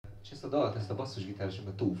ezt a dalt, ezt a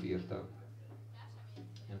basszusgitárosokat Tóth írta.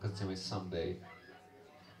 Ennek azt hiszem, hogy Someday.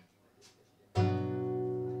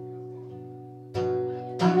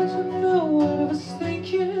 I don't know what I was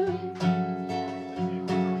thinking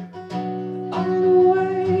on the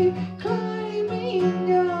way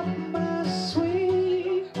climbing up my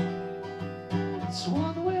sweet. It's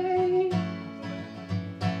one way.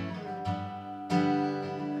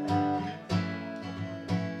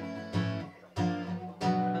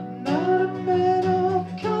 I'm not a man of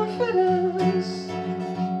confidence.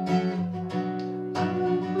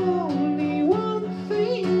 I'm only one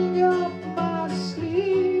thing up my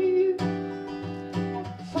sleeve.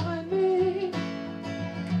 Find me.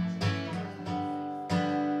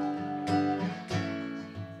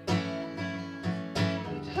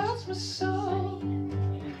 It hurts me so,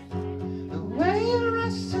 the way you're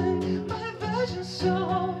resting my virgin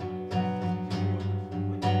soul.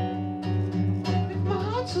 If my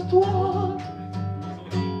heart's at war,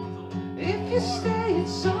 if you stay,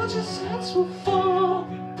 it's all just heads will fall.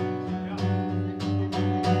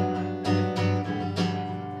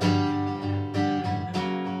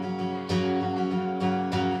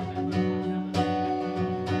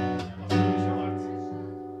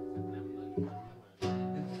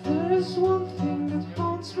 If there is one thing that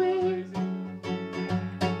haunts me,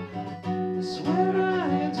 it's when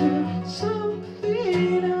I do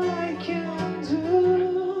something I can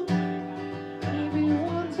do. Maybe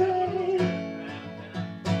one day.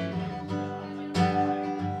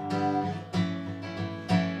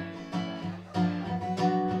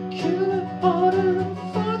 Could hard and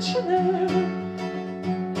unfortunate.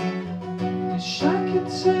 Wish I could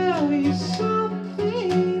tell you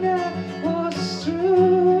something that was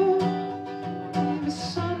true. Maybe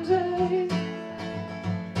someday.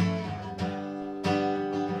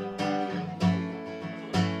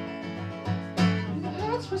 It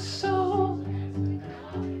hurts my soul,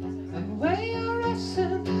 the way you're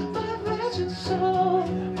resting my virgin soul.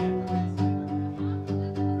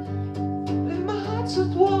 If my heart's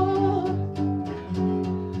at war,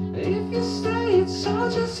 if you stay, it's all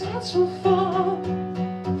just heads will fall.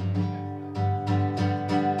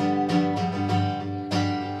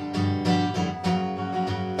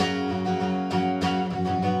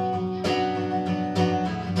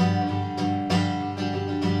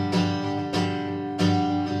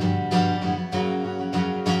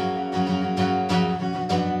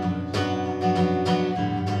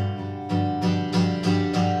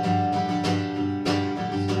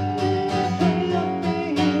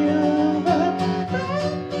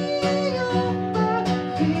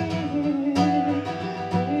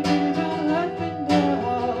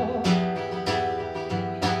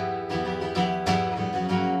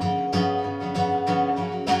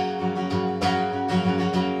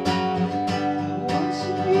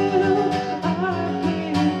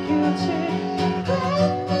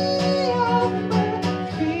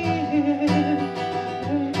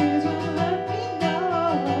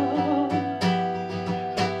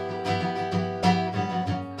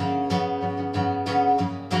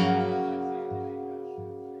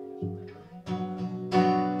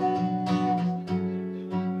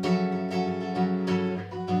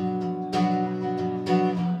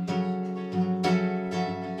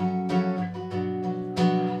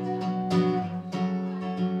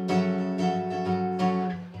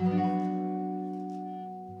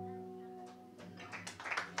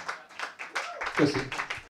 Köszönöm.